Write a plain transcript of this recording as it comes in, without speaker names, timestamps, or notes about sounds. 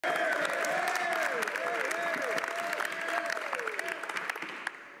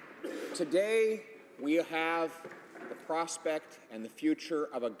Today, we have the prospect and the future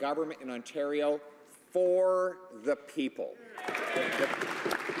of a government in Ontario for the people.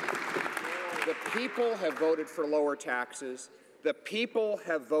 The people have voted for lower taxes. The people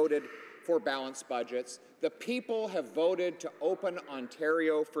have voted for balanced budgets. The people have voted to open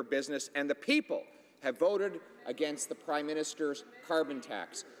Ontario for business, and the people have voted against the Prime Minister's carbon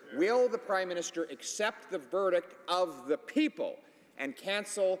tax. Will the Prime Minister accept the verdict of the people and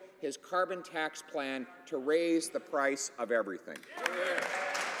cancel his carbon tax plan to raise the price of everything?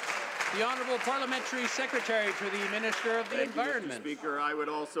 The Honourable Parliamentary Secretary to the Minister of the Environment. Thank you, Mr. Speaker. I would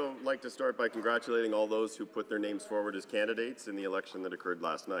also like to start by congratulating all those who put their names forward as candidates in the election that occurred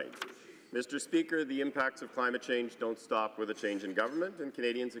last night. Mr. Speaker, the impacts of climate change don't stop with a change in government, and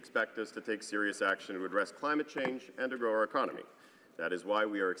Canadians expect us to take serious action to address climate change and to grow our economy. That is why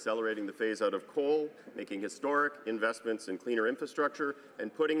we are accelerating the phase-out of coal, making historic investments in cleaner infrastructure,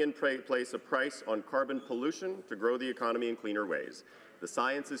 and putting in place a price on carbon pollution to grow the economy in cleaner ways. The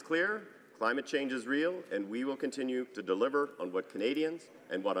science is clear, climate change is real, and we will continue to deliver on what Canadians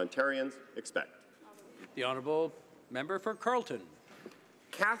and what Ontarians expect. The Honourable Member for Carleton.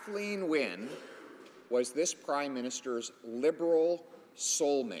 Kathleen Wynne was this Prime Minister's Liberal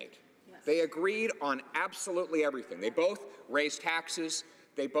soulmate. Yes. They agreed on absolutely everything. They both raised taxes.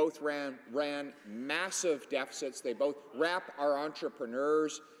 They both ran massive deficits. They both wrap our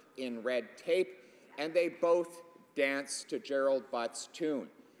entrepreneurs in red tape, and they both dance to Gerald Butt's tune.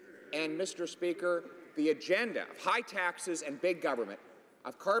 And, Mr. Speaker, the agenda of high taxes and big government,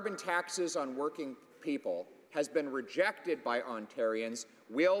 of carbon taxes on working people, has been rejected by Ontarians.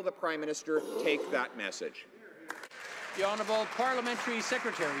 Will the Prime Minister take that message? The Honourable Parliamentary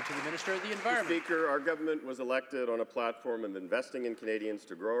Secretary to the Minister of the Environment. Mr. Speaker, our government was elected on a platform of investing in Canadians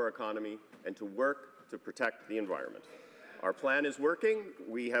to grow our economy and to work to protect the environment. Our plan is working.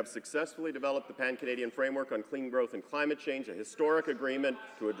 We have successfully developed the Pan-Canadian Framework on Clean Growth and Climate Change, a historic agreement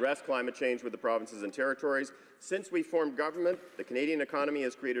to address climate change with the provinces and territories. Since we formed government, the Canadian economy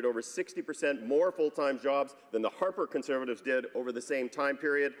has created over 60% more full-time jobs than the Harper Conservatives did over the same time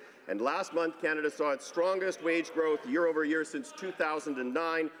period. And last month, Canada saw its strongest wage growth year over year since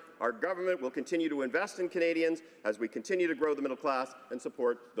 2009. Our government will continue to invest in Canadians as we continue to grow the middle class and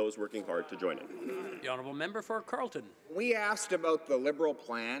support those working hard to join it. The Honourable Member for Carleton. We asked about the Liberal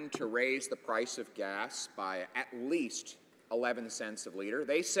plan to raise the price of gas by at least 11 cents a litre.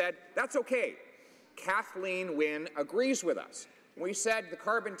 They said, that's okay. Kathleen Wynne agrees with us. We said the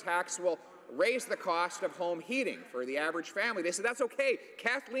carbon tax will raise the cost of home heating for the average family. They said, that's okay.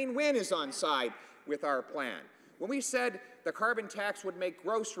 Kathleen Wynne is on side with our plan. When we said the carbon tax would make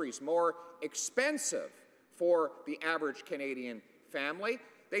groceries more expensive for the average Canadian family,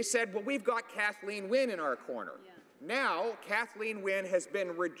 they said, well, we've got Kathleen Wynne in our corner. Yeah. Now, Kathleen Wynne has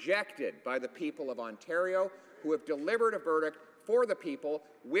been rejected by the people of Ontario, who have delivered a verdict for the people.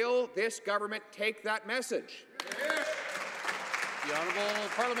 Will this government take that message? Yeah. The Honourable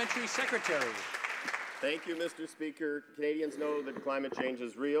Parliamentary Secretary. Thank you, Mr. Speaker. Canadians know that climate change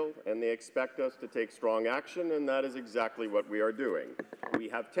is real, and they expect us to take strong action, and that is exactly what we are doing. We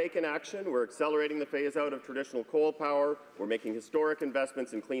have taken action. We're accelerating the phase-out of traditional coal power. We're making historic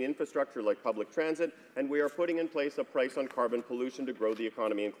investments in clean infrastructure like public transit, and we are putting in place a price on carbon pollution to grow the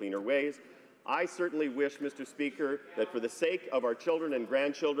economy in cleaner ways. I certainly wish, Mr. Speaker, that for the sake of our children and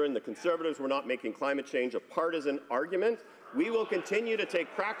grandchildren, the Conservatives were not making climate change a partisan argument. We will continue to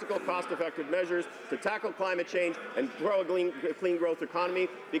take practical, cost-effective measures to tackle climate change and grow a clean growth economy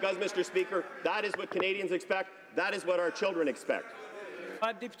because, Mr. Speaker, that is what Canadians expect. That is what our children expect.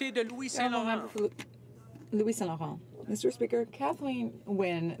 Député de Louis Saint-Laurent. Louis Saint-Laurent. Mr. Speaker, Kathleen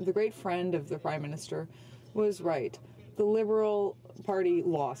Wynne, the great friend of the Prime Minister, was right. The Liberal Party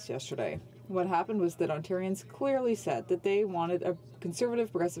lost yesterday. What happened was that Ontarians clearly said that they wanted a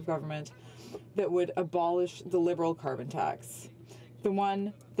conservative, progressive government that would abolish the Liberal carbon tax, the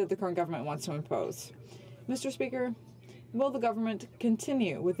one that the current government wants to impose. Mr. Speaker, will the government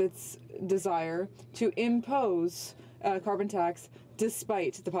continue with its desire to impose a carbon tax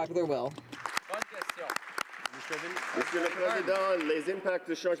despite the popular will?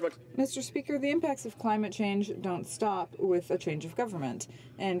 Mr. Speaker, the impacts of climate change don't stop with a change of government,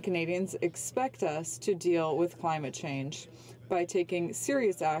 and Canadians expect us to deal with climate change by taking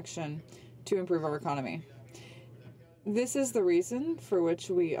serious action to improve our economy. This is the reason for which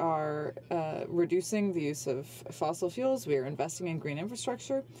we are reducing the use of fossil fuels. We are investing in green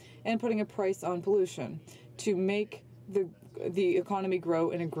infrastructure and putting a price on pollution to make the economy grow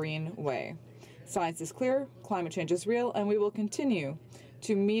in a green way. Science is clear, climate change is real, and we will continue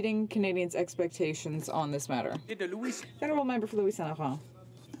to meeting Canadians' expectations on this matter. The Honourable Member for Louis Saint-Laurent.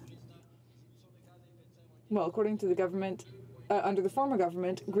 Well, according to the government, under the former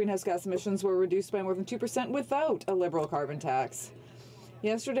government, greenhouse gas emissions were reduced by more than 2% without a Liberal carbon tax.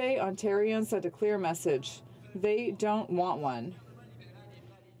 Yesterday, Ontarians sent a clear message. They don't want one.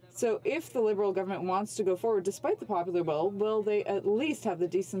 So if the Liberal government wants to go forward despite the popular will they at least have the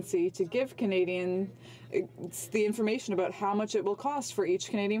decency to give Canadians the information about how much it will cost for each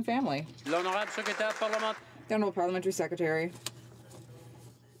Canadian family? The Honourable Parliamentary Secretary.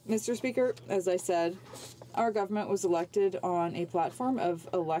 Mr. Speaker, as I said, our government was elected on a platform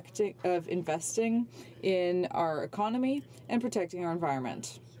of investing in our economy and protecting our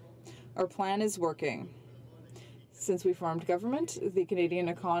environment. Our plan is working. Since we formed government, the Canadian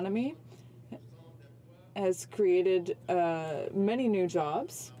economy has created many new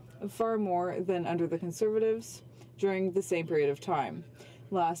jobs, far more than under the Conservatives during the same period of time.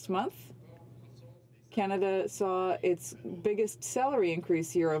 Last month, Canada saw its biggest salary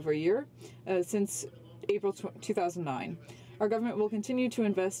increase year over year since April 2009. Our government will continue to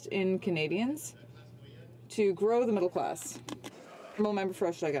invest in Canadians to grow the middle class. Honourable Member for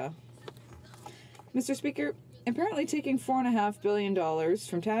Oshaga. Mr. Speaker, apparently taking $4.5 billion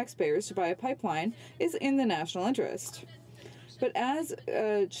from taxpayers to buy a pipeline is in the national interest. But as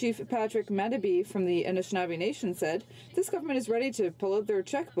Chief Patrick Madabe from the Anishinaabe Nation said, this government is ready to pull out their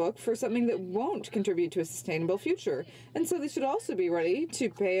checkbook for something that won't contribute to a sustainable future. And so they should also be ready to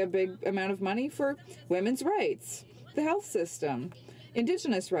pay a big amount of money for women's rights, the health system,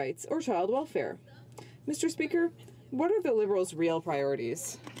 Indigenous rights, or child welfare. Mr. Speaker, what are the Liberals' real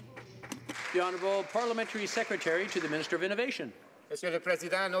priorities? The Honourable Parliamentary Secretary to the Minister of Innovation.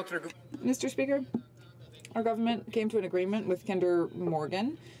 Mr. Speaker, our government came to an agreement with Kinder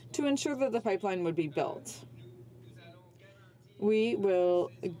Morgan to ensure that the pipeline would be built. We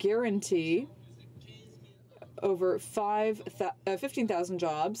will guarantee over 15,000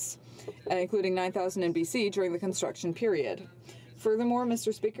 jobs, including 9,000 in BC, during the construction period. Furthermore,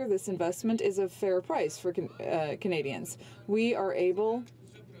 Mr. Speaker, this investment is a fair price for Canadians. We are able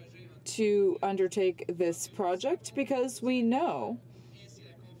to undertake this project because we know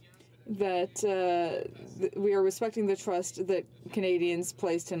that we are respecting the trust that Canadians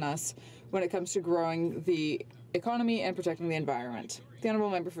placed in us when it comes to growing the economy and protecting the environment. The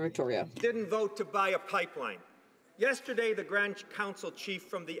Honourable Member for Victoria. Didn't vote to buy a pipeline. Yesterday, the Grand Council Chief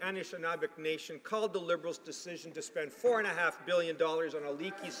from the Anishinaabe Nation called the Liberals' decision to spend $4.5 billion on a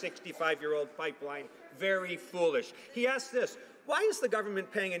leaky 65-year-old pipeline very foolish. He asked this: why is the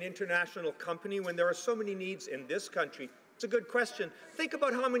government paying an international company when there are so many needs in this country? It's a good question. Think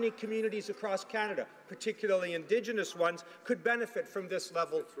about how many communities across Canada, particularly Indigenous ones, could benefit from this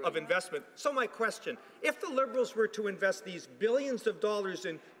level of investment. So my question, if the Liberals were to invest these billions of dollars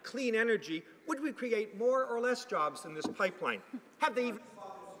in clean energy, would we create more or less jobs in this pipeline? Have they even...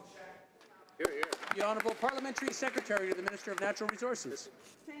 The Honourable Parliamentary Secretary to the Minister of Natural Resources.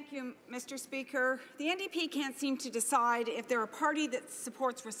 Thank you, Mr. Speaker. The NDP can't seem to decide if they're a party that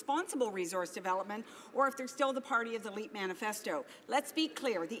supports responsible resource development or if they're still the party of the LEAP manifesto. Let's be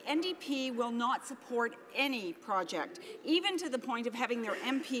clear, the NDP will not support any project, even to the point of having their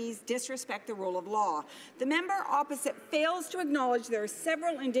MPs disrespect the rule of law. The member opposite fails to acknowledge there are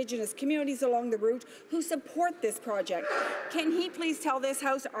several Indigenous communities along the route who support this project. Can he please tell this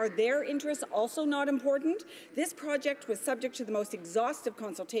House, are their interests also not important? This project was subject to the most exhaustive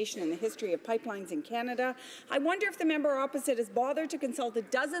consultation in the history of pipelines in Canada. I wonder if the member opposite has bothered to consult the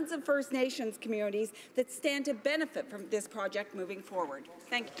dozens of First Nations communities that stand to benefit from this project moving forward.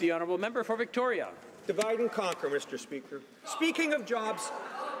 Thank you. The Honourable Member for Victoria. Divide and conquer, Mr. Speaker. Speaking of jobs,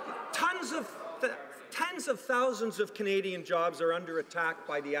 tens of thousands of Canadian jobs are under attack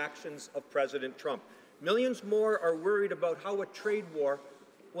by the actions of President Trump. Millions more are worried about how a trade war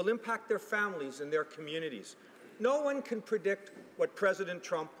will impact their families and their communities. No one can predict what President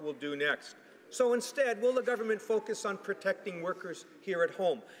Trump will do next. So instead, will the government focus on protecting workers here at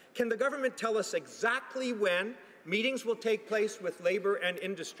home? Can the government tell us exactly when meetings will take place with Labour and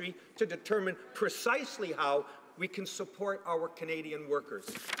industry to determine precisely how we can support our Canadian workers?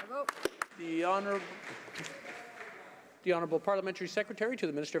 The Honourable Parliamentary Secretary to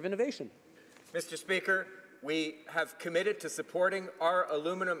the Minister of Innovation. Mr. Speaker, we have committed to supporting our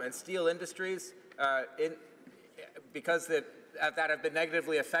aluminum and steel industries because that have been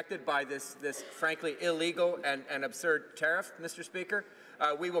negatively affected by this frankly illegal and absurd tariff, Mr. Speaker.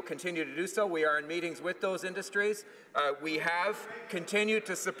 We will continue to do so. We are in meetings with those industries. We have continued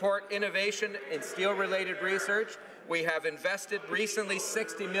to support innovation in steel-related research. We have invested recently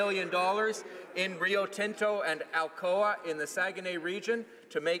 $60 million in Rio Tinto and Alcoa in the Saguenay region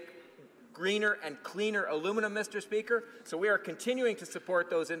to make greener and cleaner aluminum, Mr. Speaker. So we are continuing to support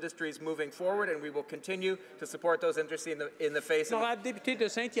those industries moving forward, and we will continue to support those industries in the face of...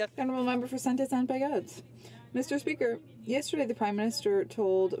 Honourable Member for Saint-Hyacinthe-Pagode. Mr. Speaker, yesterday the Prime Minister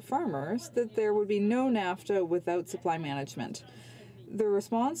told farmers that there would be no NAFTA without supply management. The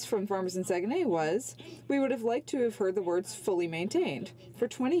response from farmers in Saguenay was, "We would have liked to have heard the words fully maintained. For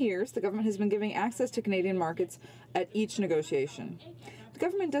 20 years, the government has been giving access to Canadian markets at each negotiation." The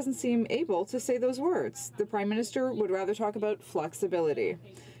government doesn't seem able to say those words. The Prime Minister would rather talk about flexibility.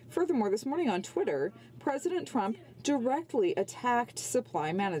 Furthermore, this morning on Twitter, President Trump directly attacked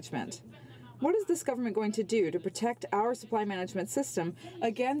supply management. What is this government going to do to protect our supply management system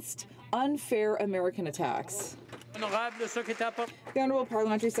against unfair American attacks? The Honourable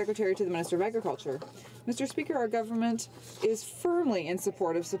Parliamentary Secretary to the Minister of Agriculture. Mr. Speaker, our government is firmly in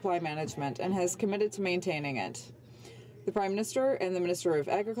support of supply management and has committed to maintaining it. The Prime Minister and the Minister of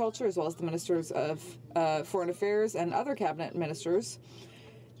Agriculture, as well as the Ministers of Foreign Affairs and other cabinet ministers,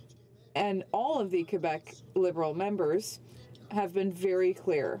 and all of the Quebec Liberal members have been very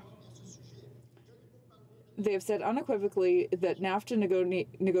clear. They have said unequivocally that NAFTA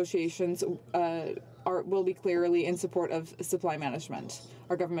negotiations will be clearly in support of supply management.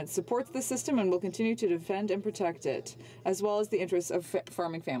 Our government supports the system and will continue to defend and protect it, as well as the interests of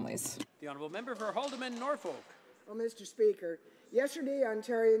farming families. The Honourable Member for Haldimand, Norfolk. Well, Mr. Speaker, yesterday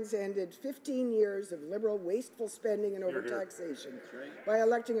Ontarians ended 15 years of Liberal wasteful spending and overtaxation by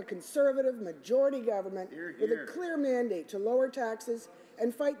electing a Conservative majority government with a clear mandate to lower taxes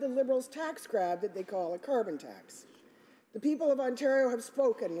and fight the Liberals' tax grab that they call a carbon tax. The people of Ontario have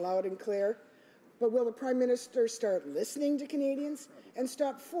spoken loud and clear, but will the Prime Minister start listening to Canadians and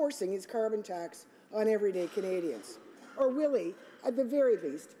stop forcing his carbon tax on everyday Canadians? Or will he, at the very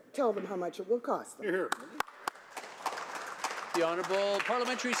least, tell them how much it will cost them? The Honourable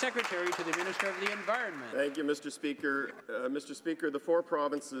Parliamentary Secretary to the Minister of the Environment. Thank you, Mr. Speaker. Mr. Speaker, the 4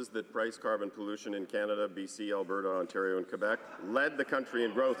 provinces that price carbon pollution in Canada, BC, Alberta, Ontario, and Quebec, led the country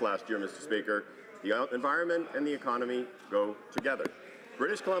in growth last year, Mr. Speaker. The environment and the economy go together.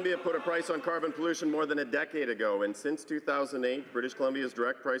 British Columbia put a price on carbon pollution more than a decade ago, and since 2008, British Columbia's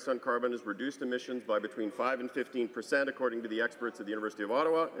direct price on carbon has reduced emissions by between 5 and 15%, according to the experts at the University of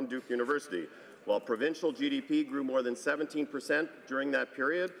Ottawa and Duke University. While provincial GDP grew more than 17% during that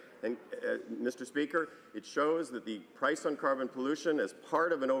period, and Mr. Speaker, it shows that the price on carbon pollution, as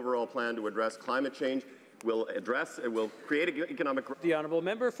part of an overall plan to address climate change, will create economic growth. The Honourable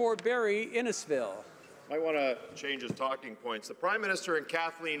Member for Barrie, Innisfil. I want to change his talking points. The Prime Minister and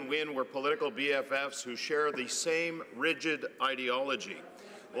Kathleen Wynne were political BFFs who share the same rigid ideology.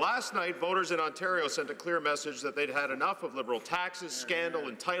 Last night, voters in Ontario sent a clear message that they'd had enough of Liberal taxes, scandal,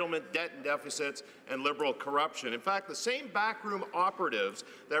 entitlement, debt and deficits, and Liberal corruption. In fact, the same backroom operatives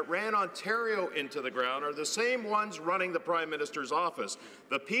that ran Ontario into the ground are the same ones running the Prime Minister's office.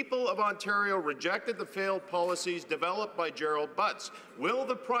 The people of Ontario rejected the failed policies developed by Gerald Butts. Will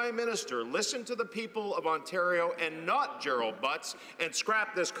the Prime Minister listen to the people of Ontario and not Gerald Butts and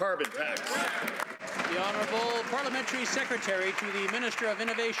scrap this carbon tax? The Honourable Parliamentary Secretary to the Minister of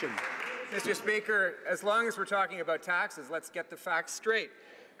Innovation. Mr. Speaker, as long as we're talking about taxes, let's get the facts straight.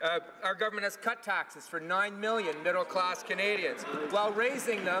 Our government has cut taxes for 9 million middle-class Canadians while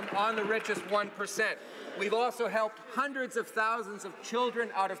raising them on the richest 1%. We've also helped hundreds of thousands of children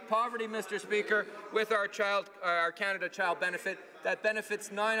out of poverty, Mr. Speaker, with our Canada Child Benefit that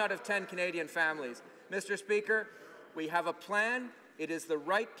benefits 9 out of 10 Canadian families. Mr. Speaker, we have a plan. It is the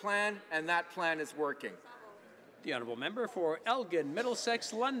right plan, and that plan is working. The Honourable Member for Elgin,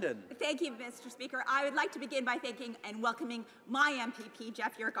 Middlesex, London. Thank you, Mr. Speaker. I would like to begin by thanking and welcoming my MPP,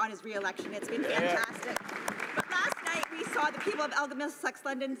 Jeff York, on his re-election. It's been fantastic. But last night, we saw the people of Elgin, Middlesex,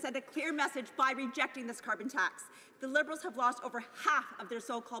 London send a clear message by rejecting this carbon tax. The Liberals have lost over half of their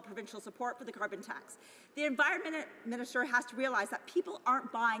so-called provincial support for the carbon tax. The Environment Minister has to realize that people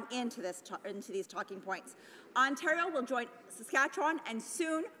aren't buying into these talking points. Ontario will join Saskatchewan, and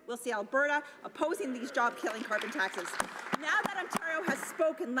soon we'll see Alberta opposing these job-killing carbon taxes. Now that Ontario has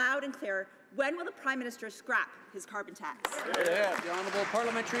spoken loud and clear, when will the Prime Minister scrap his carbon tax? The Honourable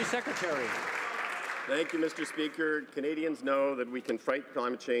Parliamentary Secretary. Thank you, Mr. Speaker. Canadians know that we can fight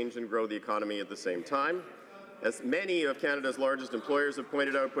climate change and grow the economy at the same time. As many of Canada's largest employers have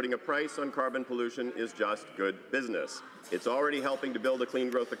pointed out, putting a price on carbon pollution is just good business. It's already helping to build a clean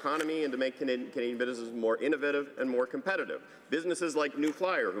growth economy and to make Canadian businesses more innovative and more competitive. Businesses like New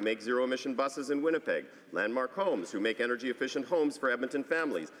Flyer, who make zero-emission buses in Winnipeg, Landmark Homes, who make energy-efficient homes for Edmonton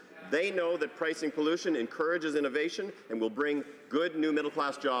families. They know that pricing pollution encourages innovation and will bring good new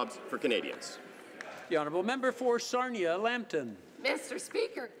middle-class jobs for Canadians. The Honourable Member for Sarnia, Lambton. Mr.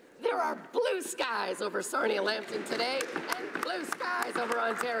 Speaker, the There are blue skies over Sarnia-Lambton today and blue skies over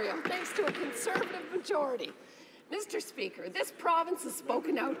Ontario, thanks to a Conservative majority. Mr. Speaker, this province has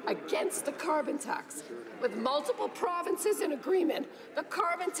spoken out against the carbon tax. With multiple provinces in agreement, the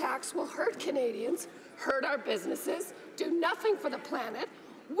carbon tax will hurt Canadians, hurt our businesses, do nothing for the planet.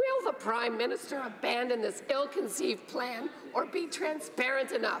 Will the Prime Minister abandon this ill-conceived plan or be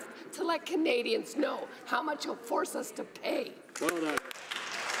transparent enough to let Canadians know how much he'll force us to pay? Well done.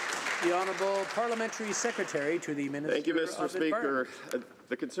 The Honourable Parliamentary Secretary to the Minister Thank you, Mr. Speaker.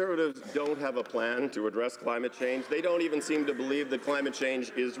 The Conservatives don't have a plan to address climate change. They don't even seem to believe that climate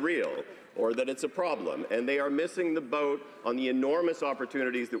change is real or that it's a problem, and they are missing the boat on the enormous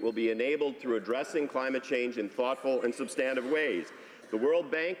opportunities that will be enabled through addressing climate change in thoughtful and substantive ways. The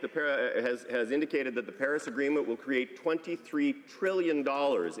World Bank has indicated that the Paris Agreement will create $23 trillion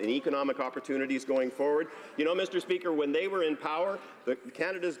in economic opportunities going forward. You know, Mr. Speaker, when they were in power,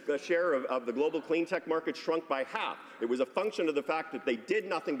 Canada's share of the global clean tech market shrunk by half. It was a function of the fact that they did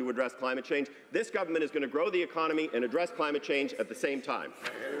nothing to address climate change. This government is going to grow the economy and address climate change at the same time.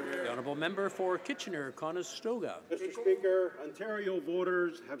 The Honourable Member for Kitchener-Conestoga. Mr. Speaker, Ontario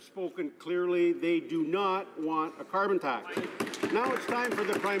voters have spoken clearly. They do not want a carbon tax. Now it's time for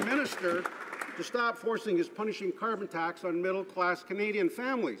the Prime Minister to stop forcing his punishing carbon tax on middle-class Canadian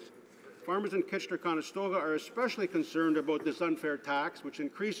families. Farmers in Kitchener-Conestoga are especially concerned about this unfair tax, which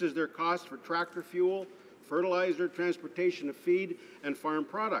increases their costs for tractor fuel, fertilizer, transportation of feed, and farm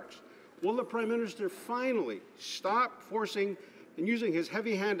products. Will the Prime Minister finally stop forcing and using his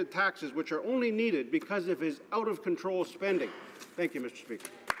heavy-handed taxes, which are only needed because of his out-of-control spending? Thank you, Mr. Speaker.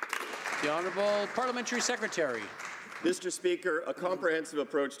 The Honourable Parliamentary Secretary. Mr. Speaker, a comprehensive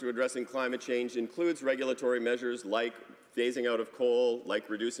approach to addressing climate change includes regulatory measures like phasing out of coal, like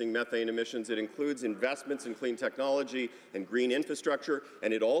reducing methane emissions. It includes investments in clean technology and green infrastructure,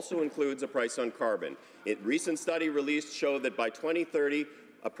 and it also includes a price on carbon. A recent study released showed that by 2030,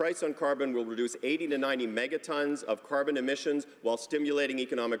 a price on carbon will reduce 80 to 90 megatons of carbon emissions while stimulating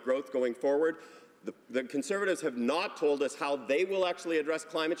economic growth going forward. The Conservatives have not told us how they will actually address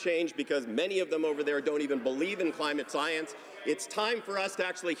climate change because many of them over there don't even believe in climate science. It's time for us to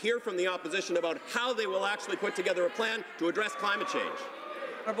actually hear from the opposition about how they will actually put together a plan to address climate change.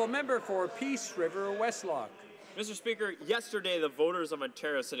 Honourable Member for Peace River Westlock. Mr. Speaker, yesterday the voters of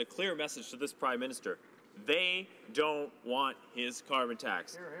Ontario sent a clear message to this Prime Minister. They don't want his carbon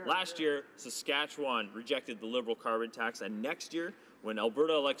tax. Last year, Saskatchewan rejected the Liberal carbon tax, and next year, when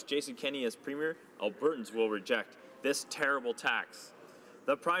Alberta elects Jason Kenney as Premier, Albertans will reject this terrible tax.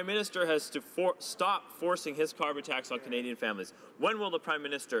 The Prime Minister has to stop forcing his carbon tax on Canadian families. When will the Prime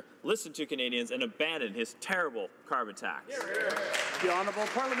Minister listen to Canadians and abandon his terrible carbon tax? The Honourable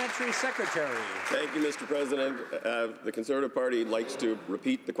Parliamentary Secretary. Thank you, Mr. President. The Conservative Party likes to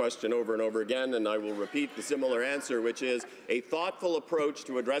repeat the question over and over again, and I will repeat the similar answer, which is a thoughtful approach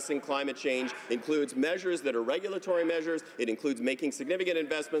to addressing climate change includes measures that are regulatory measures, it includes making significant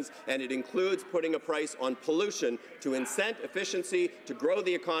investments, and it includes putting a price on pollution to incent efficiency, to grow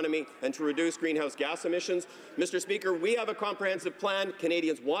the economy, and to reduce greenhouse gas emissions. Mr. Speaker, we have a comprehensive plan.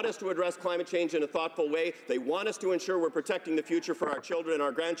 Canadians want us to address climate change in a thoughtful way. They want us to ensure we're protecting the future for our children and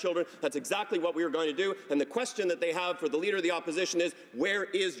our grandchildren. That's exactly what we are going to do. And the question that they have for the Leader of the Opposition is, where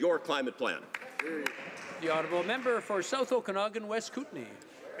is your climate plan? The Honourable Member for South Okanagan, West Kootenay.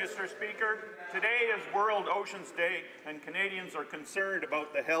 Mr. Speaker, today is World Oceans Day, and Canadians are concerned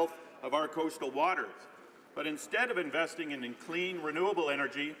about the health of our coastal waters. But instead of investing in clean, renewable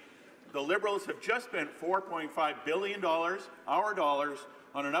energy, the Liberals have just spent $4.5 billion, our dollars,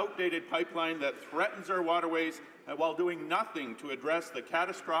 on an outdated pipeline that threatens our waterways while doing nothing to address the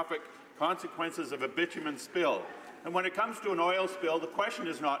catastrophic consequences of a bitumen spill. And when it comes to an oil spill, the question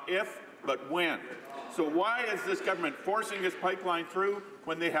is not if, but when. So why is this government forcing this pipeline through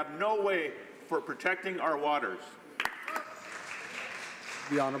when they have no way for protecting our waters?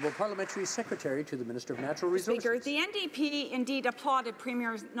 The Honourable Parliamentary Secretary to the Minister of Natural Resources. Speaker, the NDP indeed applauded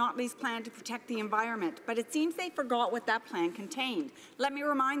Premier Notley's plan to protect the environment, but it seems they forgot what that plan contained. Let me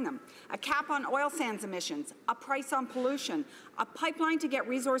remind them. A cap on oil sands emissions, a price on pollution, a pipeline to get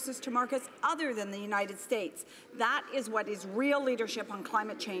resources to markets other than the United States. That is what is real leadership on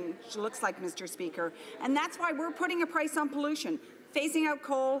climate change looks like, Mr. Speaker. And that's why we're putting a price on pollution, phasing out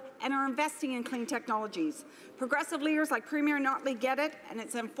coal, and are investing in clean technologies. Progressive leaders like Premier Notley get it, and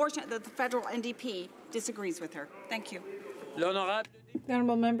it's unfortunate that the federal NDP disagrees with her. Thank you. The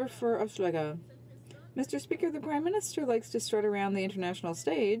Honourable Member for Hochelaga. Mr. Speaker, the Prime Minister likes to strut around the international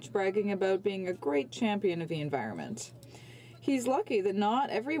stage, bragging about being a great champion of the environment. He's lucky that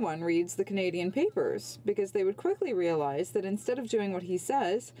not everyone reads the Canadian papers, because they would quickly realize that instead of doing what he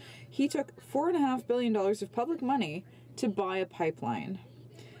says, he took $4.5 billion of public money to buy a pipeline.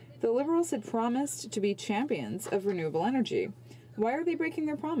 The Liberals had promised to be champions of renewable energy. Why are they breaking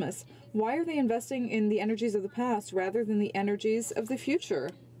their promise? Why are they investing in the energies of the past rather than the energies of the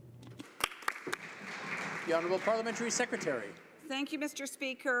future? The Honourable Parliamentary Secretary. Thank you, Mr.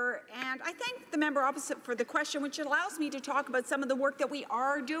 Speaker, and I thank the member opposite for the question, which allows me to talk about some of the work that we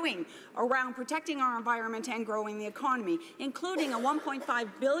are doing around protecting our environment and growing the economy, including a $1.5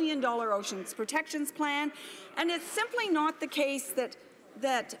 billion Oceans Protections Plan. And it's simply not the case that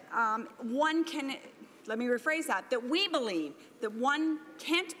one can, let me rephrase that we believe that one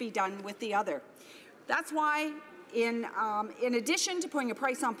can't be done with the other. That's why in addition to putting a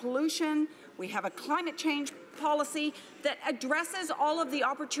price on pollution, we have a climate change policy that addresses all of the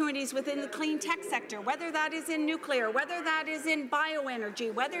opportunities within the clean tech sector, whether that is in nuclear, whether that is in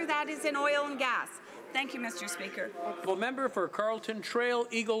bioenergy, whether that is in oil and gas. Thank you, Mr. Speaker. The member for Carlton Trail,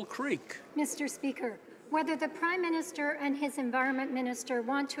 Eagle Creek. Mr. Speaker, whether the Prime Minister and his Environment Minister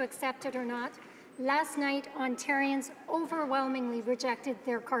want to accept it or not, last night Ontarians overwhelmingly rejected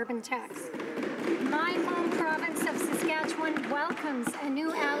their carbon tax. My home province of Saskatchewan welcomes a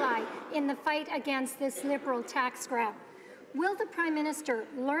new ally in the fight against this Liberal tax grab. Will the Prime Minister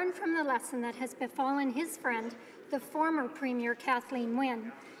learn from the lesson that has befallen his friend, the former Premier Kathleen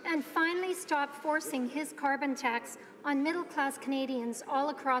Wynne, and finally stop forcing his carbon tax on middle-class Canadians all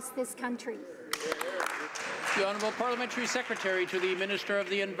across this country? The Honourable Parliamentary Secretary to the Minister of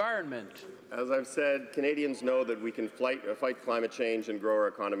the Environment. As I've said, Canadians know that we can fight climate change and grow our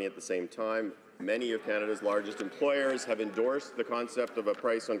economy at the same time. Many of Canada's largest employers have endorsed the concept of a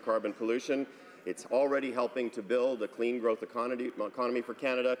price on carbon pollution. It's already helping to build a clean growth economy for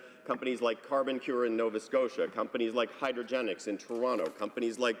Canada. Companies like Carbon Cure in Nova Scotia, companies like Hydrogenics in Toronto,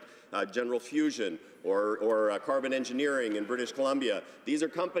 companies like General Fusion or Carbon Engineering in British Columbia. These are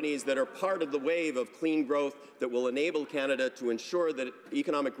companies that are part of the wave of clean growth that will enable Canada to ensure that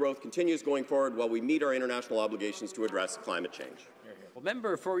economic growth continues going forward while we meet our international obligations to address climate change.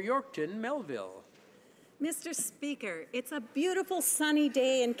 Member for Yorkton, Melville. Mr. Speaker, it's a beautiful sunny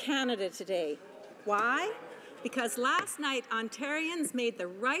day in Canada today. Why? Because last night Ontarians made the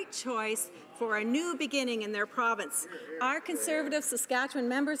right choice for a new beginning in their province. Our Conservative Saskatchewan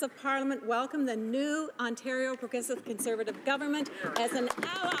members of Parliament welcome the new Ontario Progressive Conservative government as an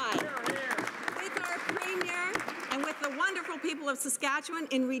ally with our Premier and with the wonderful people of Saskatchewan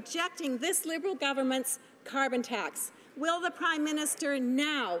in rejecting this Liberal government's carbon tax. Will the Prime Minister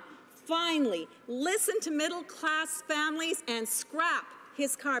now finally listen to middle-class families and scrap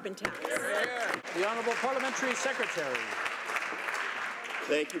his carbon tax? The Honourable Parliamentary Secretary.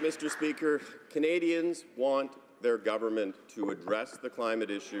 Thank you, Mr. Speaker. Canadians want their government to address the climate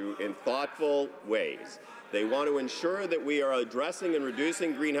issue in thoughtful ways. They want to ensure that we are addressing and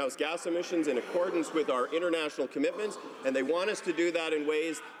reducing greenhouse gas emissions in accordance with our international commitments, and they want us to do that in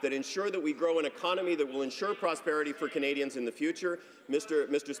ways that ensure that we grow an economy that will ensure prosperity for Canadians in the future.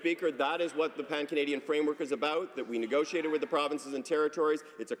 Mr. Speaker, that is what the Pan-Canadian Framework is about, that we negotiated with the provinces and territories.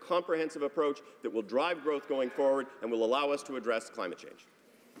 It's a comprehensive approach that will drive growth going forward and will allow us to address climate change.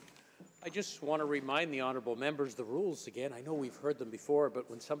 I just want to remind the honourable members the rules again. I know we've heard them before, but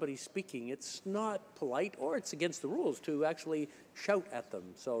when somebody's speaking, it's not polite or it's against the rules to actually shout at them.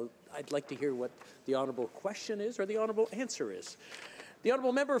 So I'd like to hear what the honourable question is or the honourable answer is. The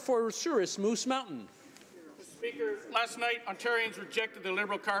honourable member for Souris, Moose Mountain. Mr. Speaker, last night Ontarians rejected the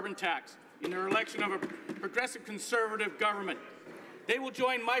Liberal carbon tax in their election of a progressive Conservative government. They will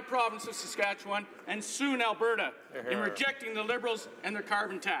join my province of Saskatchewan and soon Alberta in rejecting the Liberals and their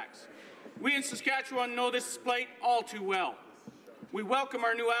carbon tax. We in Saskatchewan know this plight all too well. We welcome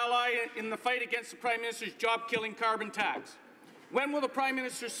our new ally in the fight against the Prime Minister's job-killing carbon tax. When will the Prime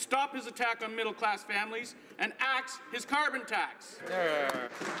Minister stop his attack on middle-class families and axe his carbon tax?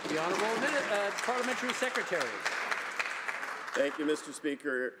 The Honourable Parliamentary Secretary. Thank you, Mr.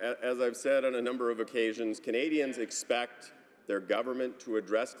 Speaker. As I've said on a number of occasions, Canadians expect their government to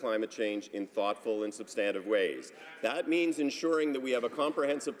address climate change in thoughtful and substantive ways. That means ensuring that we have a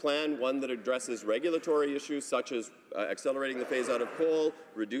comprehensive plan, one that addresses regulatory issues such as accelerating the phase-out of coal,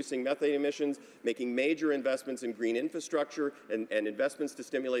 reducing methane emissions, making major investments in green infrastructure and investments to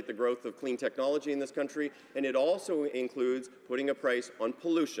stimulate the growth of clean technology in this country. And it also includes putting a price on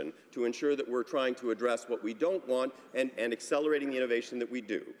pollution to ensure that we're trying to address what we don't want and accelerating the innovation that we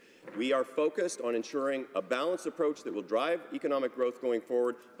do. We are focused on ensuring a balanced approach that will drive economic growth going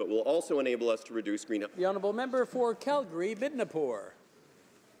forward, but will also enable us to reduce greenhouse. The honourable member for Calgary, Midnapore.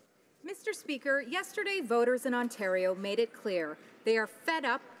 Mr. Speaker, yesterday voters in Ontario made it clear they are fed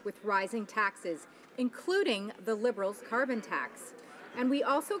up with rising taxes, including the Liberals' carbon tax. And we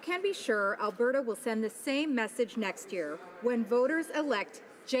also can be sure Alberta will send the same message next year when voters elect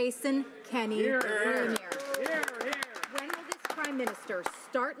Jason Kenney Jr. When will this Prime Minister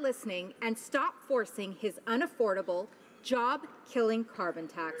start listening and stop forcing his unaffordable, job-killing carbon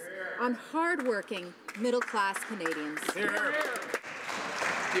tax on hard-working, middle-class Canadians?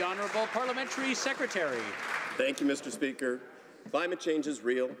 The Honourable Parliamentary Secretary. Thank you, Mr. Speaker. Climate change is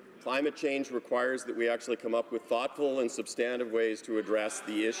real. Climate change requires that we actually come up with thoughtful and substantive ways to address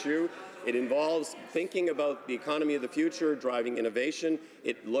the issue. It involves thinking about the economy of the future, driving innovation.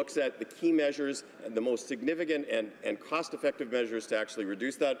 It looks at the key measures, and the most significant and cost-effective measures to actually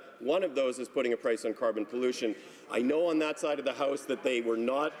reduce that. One of those is putting a price on carbon pollution. I know on that side of the House that they were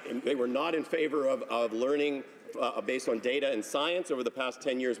not in favor of learning based on data and science over the past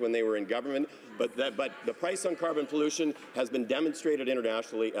 10 years when they were in government, but the price on carbon pollution has been demonstrated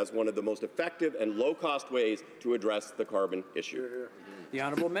internationally as one of the most effective and low-cost ways to address the carbon issue. The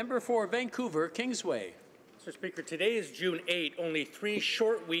Honourable Member for Vancouver Kingsway. Mr. Speaker, today is June 8, only 3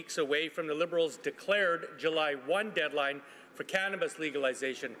 short weeks away from the Liberals' declared July 1 deadline for cannabis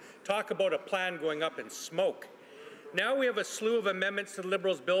legalization. Talk about a plan going up in smoke. Now we have a slew of amendments to the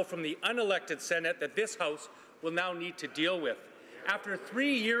Liberals' bill from the unelected Senate that this House will now need to deal with. After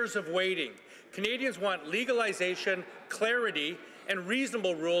 3 years of waiting, Canadians want legalization, clarity, and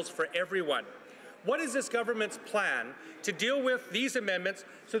reasonable rules for everyone. What is this government's plan to deal with these amendments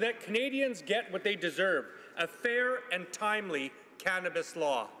so that Canadians get what they deserve, a fair and timely cannabis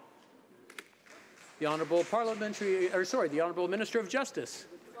law? The Honourable the Honourable Minister of Justice.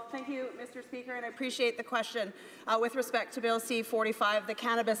 Thank you, Mr. Speaker, and I appreciate the question. With respect to Bill C-45, the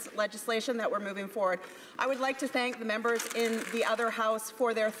cannabis legislation that we're moving forward, I would like to thank the members in the other House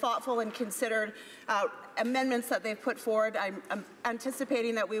for their thoughtful and considered amendments that they've put forward. I'm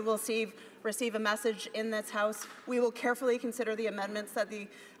anticipating that we will receive a message in this House. We will carefully consider the amendments that the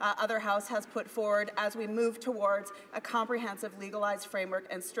other House has put forward as we move towards a comprehensive legalized framework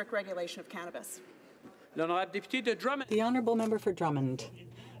and strict regulation of cannabis. The Honourable Member for Drummond.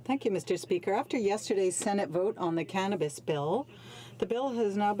 Thank you, Mr. Speaker. After yesterday's Senate vote on the cannabis bill, the bill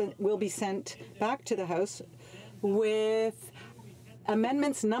will be sent back to the House with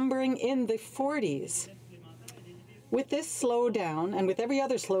amendments numbering in the 40s. With this slowdown, and with every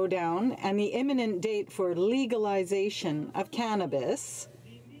other slowdown, and the imminent date for legalization of cannabis,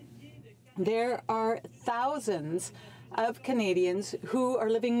 there are thousands of Canadians who are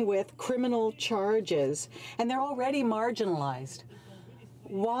living with criminal charges, and they're already marginalized.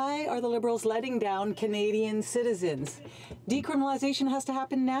 Why are the Liberals letting down Canadian citizens? Decriminalization has to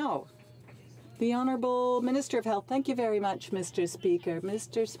happen now. The Honourable Minister of Health. Thank you very much, Mr. Speaker.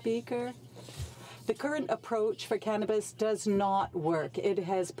 Mr. Speaker, the current approach for cannabis does not work. It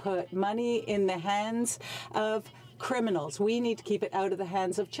has put money in the hands of criminals. We need to keep it out of the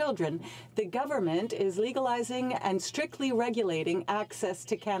hands of children. The government is legalizing and strictly regulating access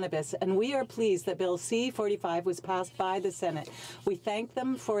to cannabis, and we are pleased that Bill C-45 was passed by the Senate. We thank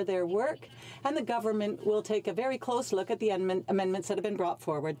them for their work, and the government will take a very close look at the amendments that have been brought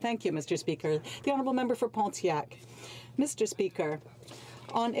forward. Thank you, Mr. Speaker. The Honourable Member for Pontiac. Mr. Speaker,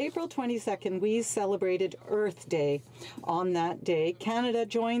 on April 22nd, we celebrated Earth Day. On that day, Canada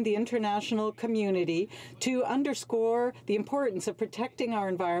joined the international community to underscore the importance of protecting our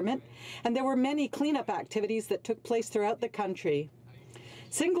environment, and there were many cleanup activities that took place throughout the country.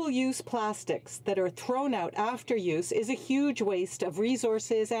 Single-use plastics that are thrown out after use is a huge waste of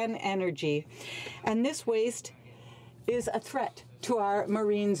resources and energy, and this waste is a threat to our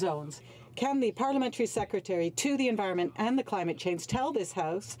marine zones. Can the Parliamentary Secretary to the Environment and the Climate Change tell this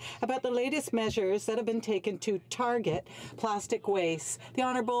House about the latest measures that have been taken to target plastic waste? The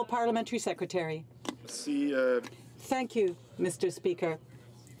Honourable Parliamentary Secretary. Thank you, Mr. Speaker.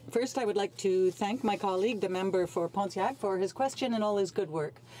 First, I would like to thank my colleague, the member for Pontiac, for his question and all his good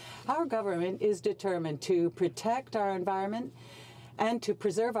work. Our government is determined to protect our environment and to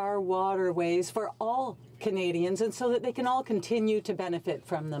preserve our waterways for all Canadians, and so that they can all continue to benefit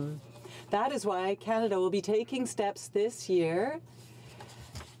from them. That is why Canada will be taking steps this year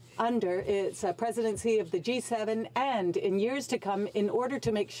under its presidency of the G7 and in years to come in order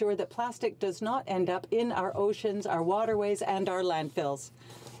to make sure that plastic does not end up in our oceans, our waterways, and our landfills.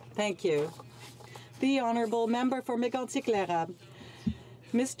 Thank you. The Honourable Member for Mégantic-L'Érable.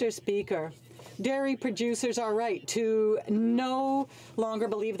 Mr. Speaker, dairy producers are right to no longer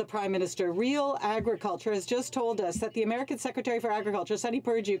believe the Prime Minister. Real Agriculture has just told us that the American Secretary for Agriculture, Sonny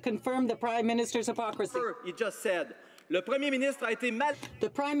Perdue, confirmed the Prime Minister's hypocrisy. You just said The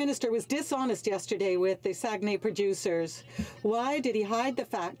Prime Minister was dishonest yesterday with the Saguenay producers. Why did he hide the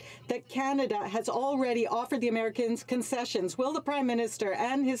fact that Canada has already offered the Americans concessions? Will the Prime Minister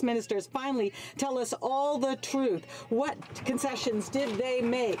and his ministers finally tell us all the truth? What concessions did they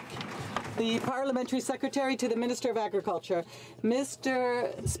make? The Parliamentary Secretary to the Minister of Agriculture.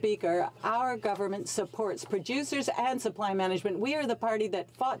 Mr. Speaker, our government supports producers and supply management. We are the party that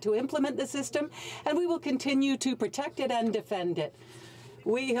fought to implement the system, and we will continue to protect it and defend it.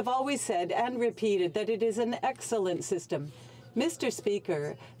 We have always said and repeated that it is an excellent system. Mr.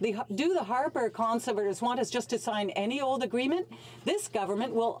 Speaker, do the Harper Conservatives want us just to sign any old agreement? This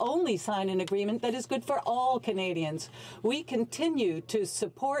government will only sign an agreement that is good for all Canadians. We continue to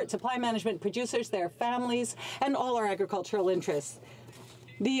support supply management producers, their families, and all our agricultural interests.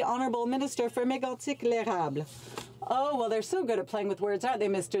 The Honourable Minister for Mégantic-l'Érable. Oh, well, they're so good at playing with words, aren't they,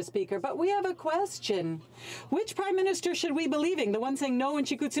 Mr. Speaker? But we have a question. Which Prime Minister should we be believing? The one saying no in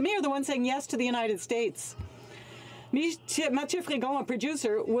Chicoutimi or the one saying yes to the United States? Mathieu Frégon, a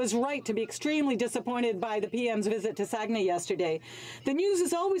producer, was right to be extremely disappointed by the PM's visit to Saguenay yesterday. The news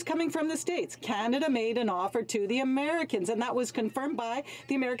is always coming from the States. Canada made an offer to the Americans, and that was confirmed by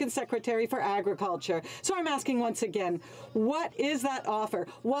the American Secretary for Agriculture. So I'm asking once again, what is that offer?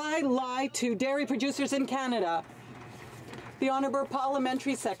 Why lie to dairy producers in Canada? The Honourable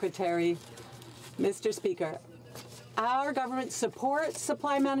Parliamentary Secretary. Mr. Speaker, our government supports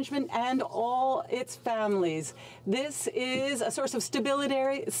supply management and all its families. This is a source of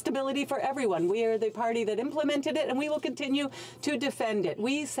stability for everyone. We are the party that implemented it, and we will continue to defend it.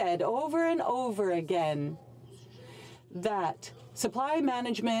 We said over and over again that supply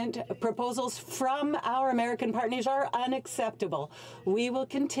management proposals from our American partners are unacceptable. We will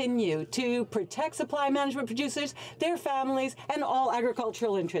continue to protect supply management producers, their families, and all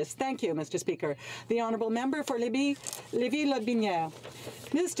agricultural interests. Thank you, Mr. Speaker. The Honourable Member for Lévis-Lotbinière.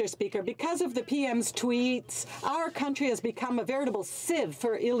 Mr. Speaker, because of the PM's tweets, our country has become a veritable sieve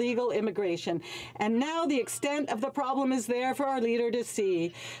for illegal immigration. And now the extent of the problem is there for our leader to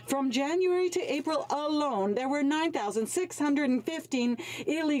see. From January to April alone, there were 9,615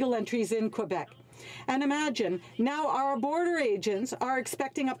 illegal entries in Quebec. And imagine, now our border agents are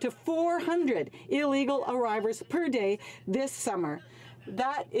expecting up to 400 illegal arrivals per day this summer.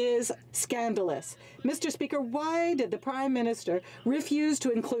 That is scandalous. Mr. Speaker, why did the Prime Minister refuse to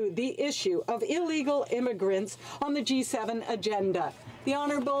include the issue of illegal immigrants on the G7 agenda? The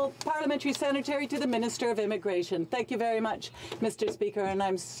Honourable Parliamentary Secretary to the Minister of Immigration. Thank you very much, Mr. Speaker, and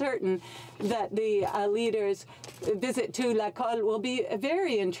I'm certain that the leader's visit to La Colle will be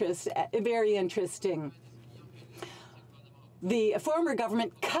very interesting. The former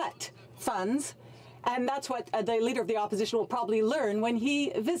government cut funds, and that's what the Leader of the Opposition will probably learn when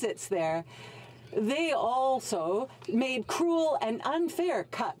he visits there. They also made cruel and unfair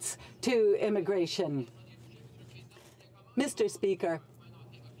cuts to immigration. Mr. Speaker,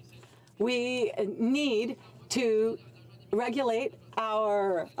 we need to regulate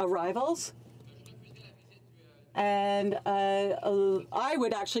our arrivals, and I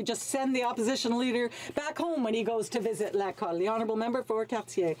would actually just send the opposition leader back home when he goes to visit La Colle. The Honourable Member for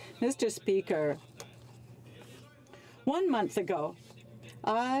Cartier. Mr. Speaker, 1 month ago,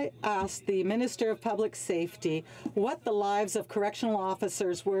 I asked the Minister of Public Safety what the lives of correctional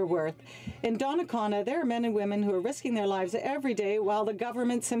officers were worth. In Donnacona, there are men and women who are risking their lives every day while the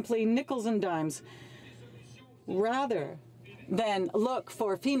government simply nickels and dimes. Rather than look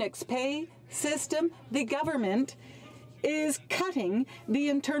for Phoenix pay system, the government is cutting the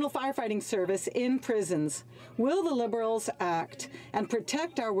internal firefighting service in prisons. Will the Liberals act and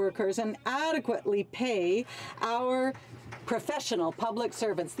protect our workers and adequately pay our professional public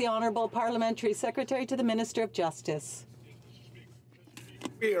servants? The Honourable Parliamentary Secretary to the Minister of Justice.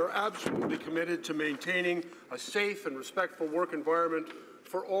 We are absolutely committed to maintaining a safe and respectful work environment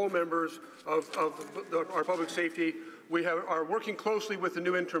for all members of our public safety. We are working closely with the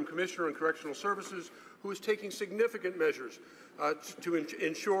new Interim Commissioner on Correctional Services, who is taking significant measures to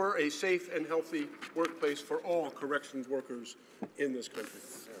ensure a safe and healthy workplace for all corrections workers in this country.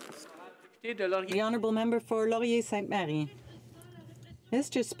 The Honourable Member for Laurier-Sainte-Marie.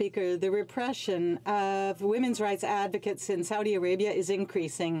 Mr. Speaker, the repression of women's rights advocates in Saudi Arabia is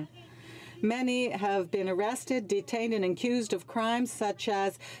increasing. Many have been arrested, detained, and accused of crimes such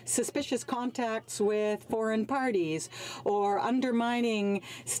as suspicious contacts with foreign parties or undermining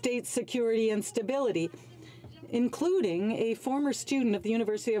state security and stability, including a former student of the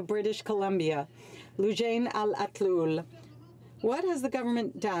University of British Columbia, Loujain Al-Atloul. What has the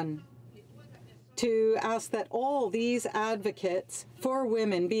government done to ask that all these advocates for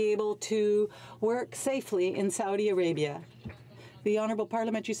women be able to work safely in Saudi Arabia. The Honourable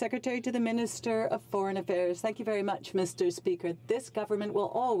Parliamentary Secretary to the Minister of Foreign Affairs. Thank you very much, Mr. Speaker. This government will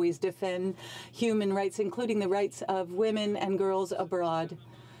always defend human rights, including the rights of women and girls abroad.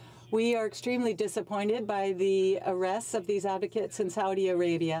 We are extremely disappointed by the arrests of these advocates in Saudi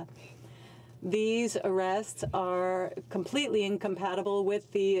Arabia. These arrests are completely incompatible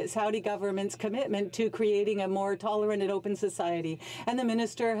with the Saudi government's commitment to creating a more tolerant and open society. And the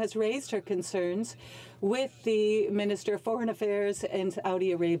minister has raised her concerns with the Minister of Foreign Affairs in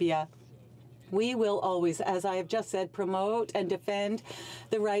Saudi Arabia. We will always, as I have just said, promote and defend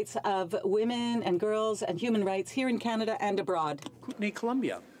the rights of women and girls and human rights here in Canada and abroad. Kootenay,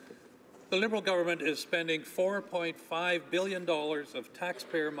 Columbia. The Liberal government is spending $4.5 billion of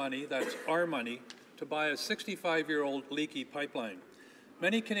taxpayer money, that's our money, to buy a 65-year-old leaky pipeline.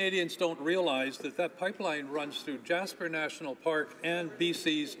 Many Canadians don't realize that that pipeline runs through Jasper National Park and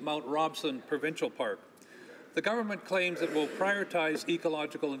BC's Mount Robson Provincial Park. The government claims it will prioritize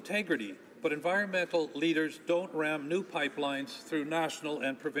ecological integrity, but environmental leaders don't ram new pipelines through national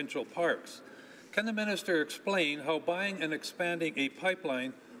and provincial parks. Can the minister explain how buying and expanding a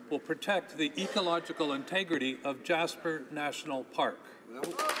pipeline will protect the ecological integrity of Jasper National Park?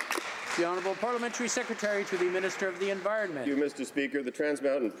 The Honourable Parliamentary Secretary to the Minister of the Environment. Thank you, Mr. Speaker. The Trans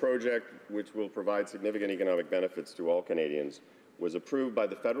Mountain project, which will provide significant economic benefits to all Canadians, was approved by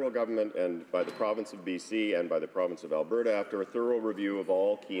the federal government and by the province of BC and by the province of Alberta after a thorough review of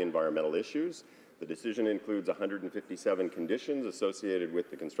all key environmental issues. The decision includes 157 conditions associated with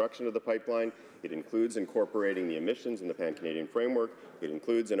the construction of the pipeline. It includes incorporating the emissions in the Pan-Canadian framework. It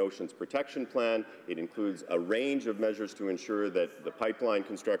includes an oceans protection plan. It includes a range of measures to ensure that the pipeline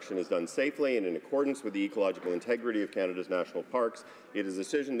construction is done safely and in accordance with the ecological integrity of Canada's national parks. It is a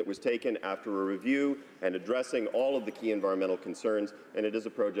decision that was taken after a review and addressing all of the key environmental concerns, and it is a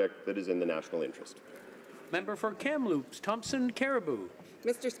project that is in the national interest. Member for Kamloops, Thompson Caribou.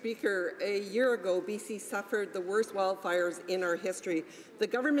 Mr. Speaker, a year ago, BC suffered the worst wildfires in our history. The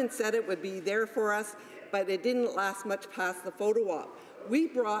government said it would be there for us, but it didn't last much past the photo op. We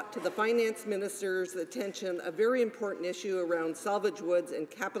brought to the Finance Minister's attention a very important issue around salvage woods and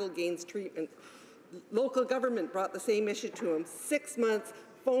capital gains treatment. Local government brought the same issue to him. 6 months,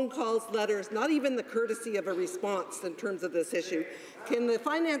 phone calls, letters, not even the courtesy of a response in terms of this issue. Can the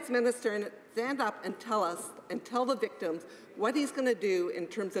Finance Minister stand up and tell us and tell the victims what he's going to do in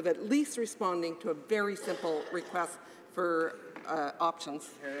terms of at least responding to a very simple request for options?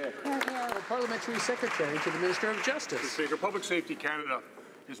 Parliamentary Secretary to the Minister of Justice. Mr. Speaker, Public Safety Canada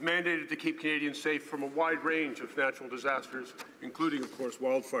is mandated to keep Canadians safe from a wide range of natural disasters, including, of course,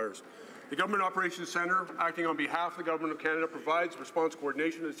 wildfires. The Government Operations Centre, acting on behalf of the Government of Canada, provides response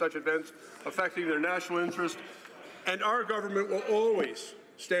coordination in such events affecting their national interest, and our government will always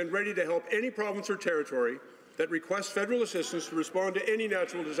stand ready to help any province or territory that requests federal assistance to respond to any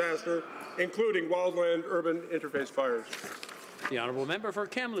natural disaster, including wildland-urban interface fires. The Honourable Member for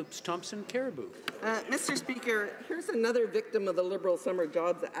Kamloops, Thompson Caribou. Mr. Speaker, here's another victim of the Liberal summer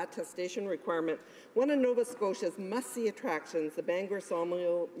jobs attestation requirement. One of Nova Scotia's must-see attractions, the Bangor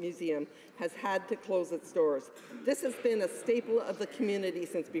Sawmill Museum, has had to close its doors. This has been a staple of the community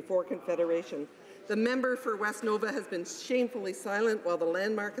since before Confederation. The member for West Nova has been shamefully silent while the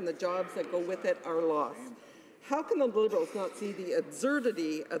landmark and the jobs that go with it are lost. How can the Liberals not see the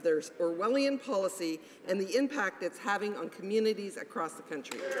absurdity of their Orwellian policy and the impact it's having on communities across the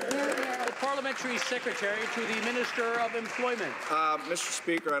country? The Parliamentary Secretary to the Minister of Employment. Mr.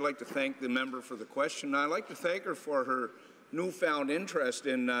 Speaker, I'd like to thank the member for the question. I'd like to thank her for her newfound interest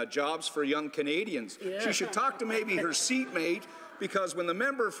in jobs for young Canadians. Yeah. She should talk to maybe her seatmate, because when the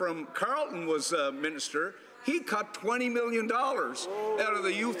member from Carleton was minister, he cut $20 million out of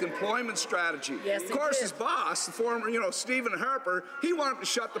the youth employment strategy. Yes, of course, his boss, the former, Stephen Harper, he wanted to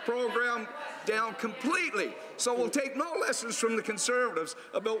shut the program down completely. So we'll take no lessons from the Conservatives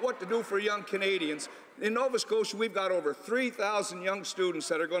about what to do for young Canadians. In Nova Scotia, we've got over 3,000 young students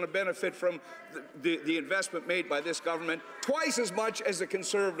that are going to benefit from the investment made by this government, twice as much as the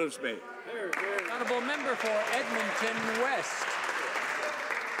Conservatives made. Honourable Member for Edmonton West.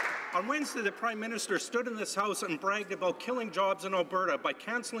 On Wednesday, the Prime Minister stood in this House and bragged about killing jobs in Alberta by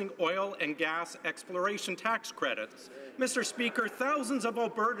cancelling oil and gas exploration tax credits. Mr. Speaker, thousands of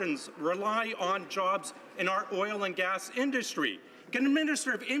Albertans rely on jobs in our oil and gas industry. Can the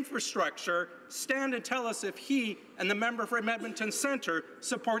Minister of Infrastructure stand and tell us if he and the member from Edmonton Centre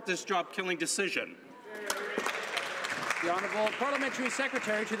support this job-killing decision? The Honourable Parliamentary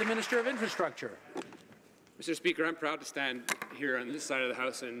Secretary to the Minister of Infrastructure. Mr. Speaker, I'm proud to stand here on this side of the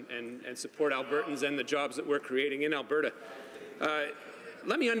House and support Albertans and the jobs that we're creating in Alberta.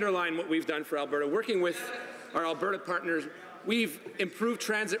 Let me underline what we've done for Alberta. Working with our Alberta partners, we've improved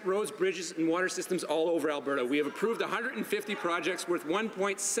transit, roads, bridges, and water systems all over Alberta. We have approved 150 projects worth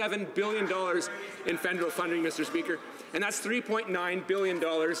 $1.7 billion in federal funding, Mr. Speaker, and that's $3.9 billion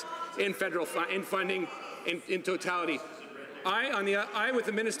in federal funding in totality. I, with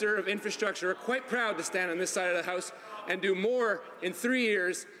the Minister of Infrastructure, are quite proud to stand on this side of the House and do more in 3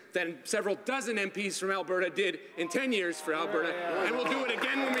 years than several dozen MPs from Alberta did in 10 years for Alberta, and we'll do it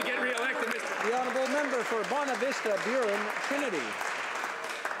again when we get re-elected, Mr. The honourable member for Bonavista, Buren, Trinity.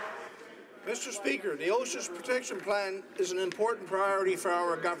 Mr. Speaker, the Oceans Protection Plan is an important priority for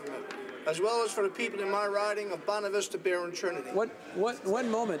our government, as well as for the people in my riding of Bonavista, Buren, Trinity. One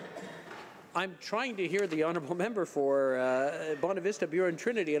moment. I'm trying to hear the honourable member for Bonavista, Buren,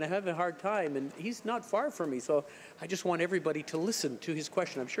 Trinity, and I have a hard time, and he's not far from me, so I just want everybody to listen to his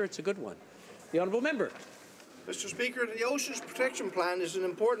question. I'm sure it's a good one. The honourable member. Mr. Speaker, the Oceans Protection Plan is an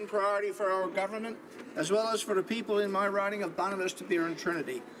important priority for our government, as well as for the people in my riding of Bonavista, Buren,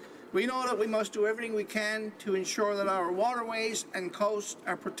 Trinity. We know that we must do everything we can to ensure that our waterways and coasts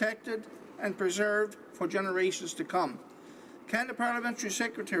are protected and preserved for generations to come. Can the Parliamentary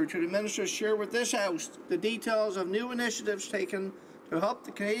Secretary to the Minister share with this House the details of new initiatives taken to help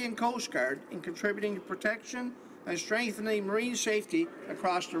the Canadian Coast Guard in contributing to protection and strengthening marine safety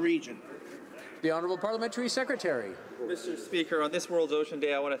across the region? The Honourable Parliamentary Secretary. Mr. Speaker, on this World Ocean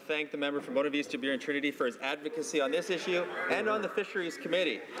Day, I want to thank the member from Bonavista, Buren, Trinity for his advocacy on this issue and on the Fisheries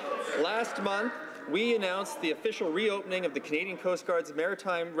Committee. Last month, we announced the official reopening of the Canadian Coast Guard's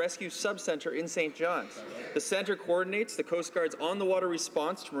Maritime Rescue Subcentre in St. John's. The centre coordinates the Coast Guard's on-the-water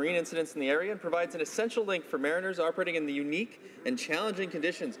response to marine incidents in the area and provides an essential link for mariners operating in the unique and challenging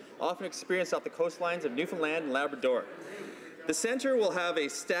conditions often experienced off the coastlines of Newfoundland and Labrador. The centre will have a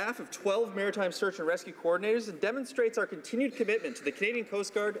staff of 12 maritime search and rescue coordinators and demonstrates our continued commitment to the Canadian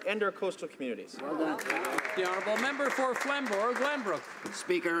Coast Guard and our coastal communities. Well done. The honourable member for Flamborough, Glanbrook.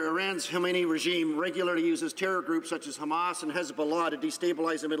 Speaker, Iran's Khomeini regime regularly uses terror groups such as Hamas and Hezbollah to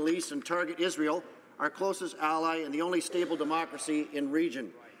destabilize the Middle East and target Israel, our closest ally and the only stable democracy in the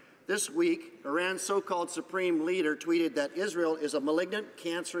region. This week, Iran's so-called supreme leader tweeted that Israel is a malignant,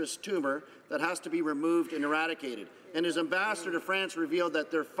 cancerous tumor that has to be removed and eradicated. And his ambassador to France revealed that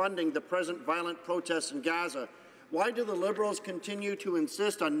they're funding the present violent protests in Gaza. Why do the Liberals continue to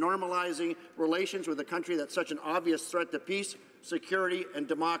insist on normalizing relations with a country that's such an obvious threat to peace, security, and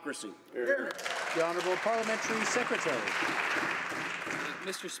democracy? The Honourable Parliamentary Secretary.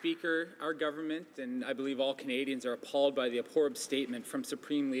 Mr. Speaker, our government and I believe all Canadians are appalled by the abhorrent statement from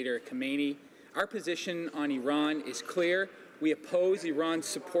Supreme Leader Khomeini. Our position on Iran is clear. We oppose Iran's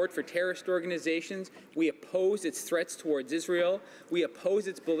support for terrorist organizations. We oppose its threats towards Israel. We oppose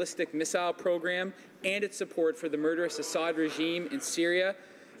its ballistic missile program and its support for the murderous Assad regime in Syria.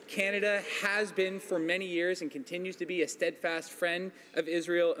 Canada has been for many years and continues to be a steadfast friend of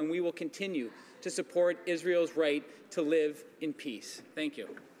Israel, and we will continue to support Israel's right to live in peace. Thank you.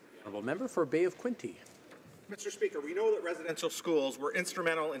 Honourable member for Bay of Quinte. Mr. Speaker, we know that residential schools were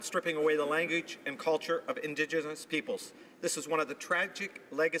instrumental in stripping away the language and culture of Indigenous peoples. This is one of the tragic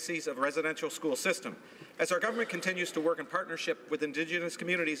legacies of the residential school system. As our government continues to work in partnership with Indigenous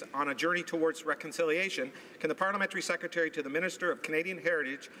communities on a journey towards reconciliation, can the Parliamentary Secretary to the Minister of Canadian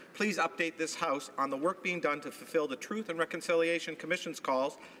Heritage please update this House on the work being done to fulfill the Truth and Reconciliation Commission's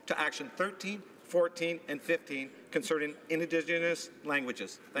calls to Action 13, 14, and 15 concerning Indigenous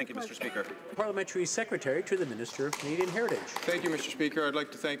languages? Thank you, Mr. Speaker. Parliamentary Secretary to the Minister of Canadian Heritage. Thank you, Mr. Speaker. I'd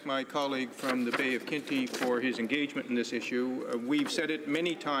like to thank my colleague from the Bay of Quinte for his engagement in this issue. We've said it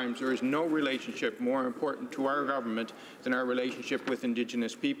many times, there is no relationship more important to our government than our relationship with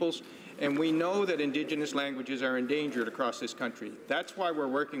Indigenous peoples. And we know that Indigenous languages are endangered across this country. That's why we're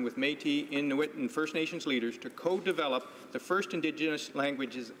working with Métis, Inuit, and First Nations leaders to co-develop the first Indigenous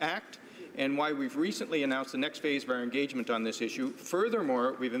Languages Act, and why we've recently announced the next phase of our engagement on this issue.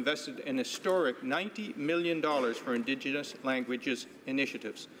 Furthermore, we've invested an historic $90 million for Indigenous languages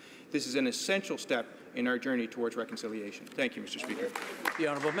initiatives. This is an essential step in our journey towards reconciliation. Thank you, Mr. Speaker. The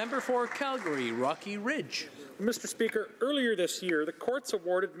honourable member for Calgary, Rocky Ridge. Mr. Speaker, earlier this year, the courts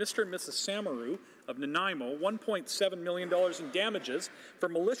awarded Mr. and Mrs. Samaru of Nanaimo $1.7 million in damages for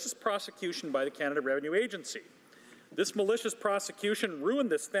malicious prosecution by the Canada Revenue Agency. This malicious prosecution ruined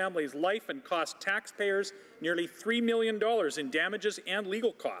this family's life and cost taxpayers nearly $3 million in damages and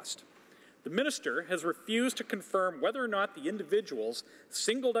legal cost. The minister has refused to confirm whether or not the individuals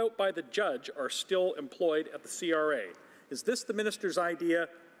singled out by the judge are still employed at the CRA. Is this the minister's idea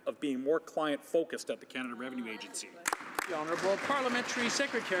of being more client-focused at the Canada Revenue Agency. The Honourable Parliamentary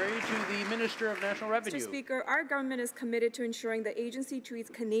Secretary to the Minister of National Revenue. Mr. Speaker, our government is committed to ensuring the agency treats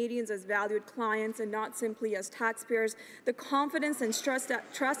Canadians as valued clients and not simply as taxpayers. The confidence and trust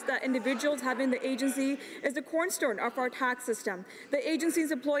that individuals have in the agency is the cornerstone of our tax system. The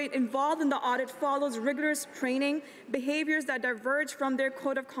agency's employee involved in the audit follows rigorous training. Behaviors that diverge from their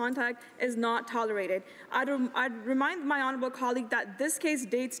code of conduct is not tolerated. I'd remind my honourable colleague that this case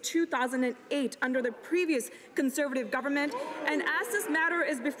dates 2008 under the previous Conservative government, and as this matter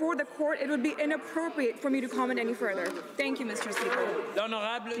is before the court, it would be inappropriate for me to comment any further. Thank you, Mr. Speaker.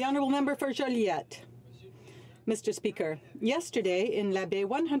 The honourable member for Joliette. Mr. Speaker, yesterday in l'Abbé,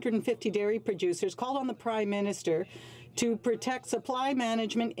 150 dairy producers called on the Prime Minister to protect supply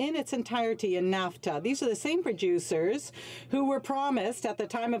management in its entirety in NAFTA. These are the same producers who were promised at the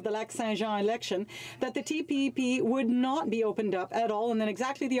time of the Lac Saint-Jean election that the TPP would not be opened up at all, and then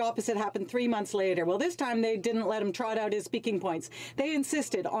exactly the opposite happened 3 months later. Well, this time they didn't let him trot out his speaking points. They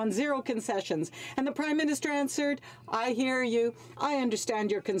insisted on zero concessions, and the Prime Minister answered, "I hear you. I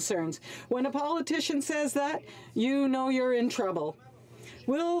understand your concerns." When a politician says that, you know you're in trouble.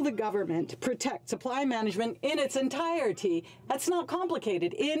 Will the government protect supply management in its entirety? That's not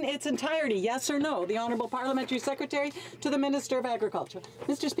complicated. In its entirety, yes or no? The Honourable Parliamentary Secretary to the Minister of Agriculture.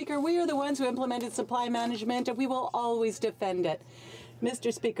 Mr. Speaker, we are the ones who implemented supply management, and we will always defend it.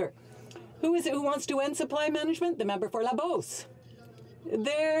 Mr. Speaker, who is it who wants to end supply management? The member for La Beauce.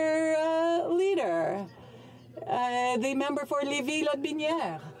 Their leader, the member for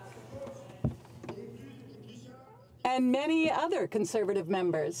Lévis-Lotbinière. And many other Conservative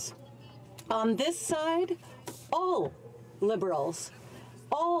members. On this side, all Liberals,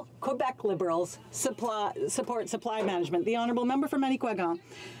 all Quebec Liberals support supply management. The Honourable Member for Manicouagan.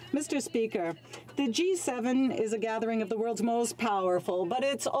 Mr. Speaker, the G7 is a gathering of the world's most powerful, but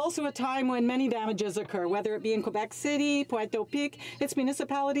it's also a time when many damages occur, whether it be in Quebec City, Pointe-au-Pic, its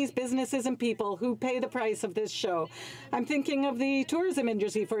municipalities, businesses, and people who pay the price of this show. I'm thinking of the tourism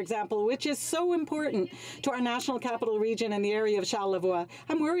industry, for example, which is so important to our national capital region and the area of Charlevoix.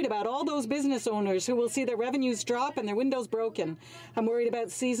 I'm worried about all those business owners who will see their revenues drop and their windows broken. I'm worried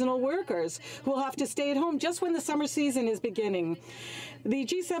about seasonal workers who will have to stay at home just when the summer season is beginning. The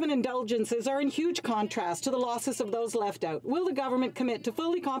G7 indulgences are in huge contrast to the losses of those left out. Will the government commit to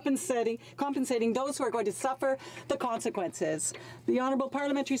fully compensating those who are going to suffer the consequences? The Honourable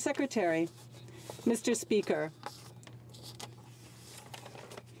Parliamentary Secretary. Mr. Speaker,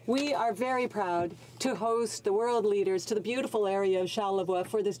 we are very proud to host the world leaders to the beautiful area of Charlevoix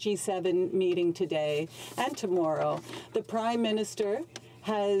for this G7 meeting today and tomorrow. The Prime Minister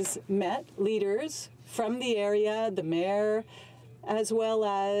has met leaders from the area, the mayor, as well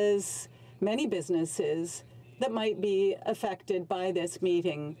as many businesses that might be affected by this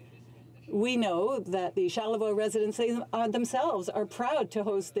meeting. We know that the Charlevoix residents themselves are proud to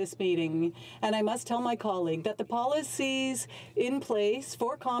host this meeting, and I must tell my colleague that the policies in place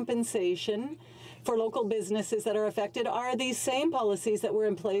for compensation for local businesses that are affected are the same policies that were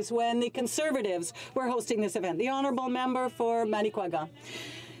in place when the Conservatives were hosting this event. The Honourable Member for Manicouagan.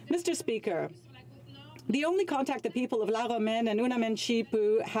 Mr. Speaker, the only contact the people of La Romaine and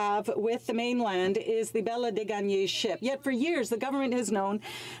Unamenchipu have with the mainland is the Bella de Gagné ship. Yet for years, the government has known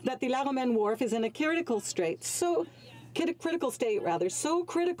that the La Romaine wharf is in a critical state, so critical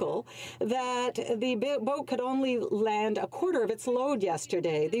that the boat could only land a quarter of its load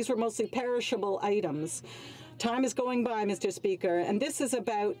yesterday. These were mostly perishable items. Time is going by, Mr. Speaker, and this is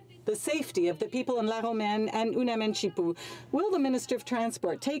about the safety of the people in La Romaine and Unamenchipu. Will the Minister of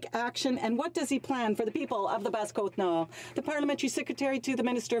Transport take action, and what does he plan for the people of the Basse-Côte-Nord? The Parliamentary Secretary to the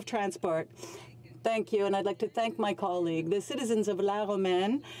Minister of Transport. Thank you, and I'd like to thank my colleague. The citizens of La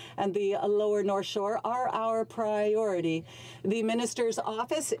Romaine and the Lower North Shore are our priority. The Minister's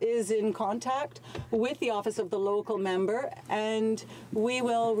office is in contact with the office of the local member, and we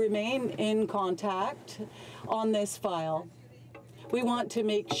will remain in contact on this file. We want to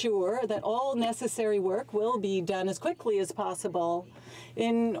make sure that all necessary work will be done as quickly as possible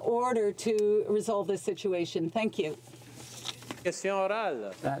in order to resolve this situation. Thank you. Question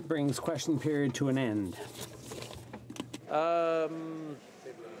orale. That brings question period to an end.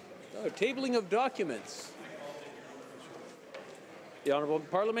 Tabling of documents. The Honourable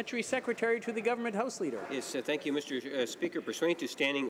Parliamentary Secretary to the Government House Leader. Yes, thank you, Mr. Speaker. Pursuant to Standing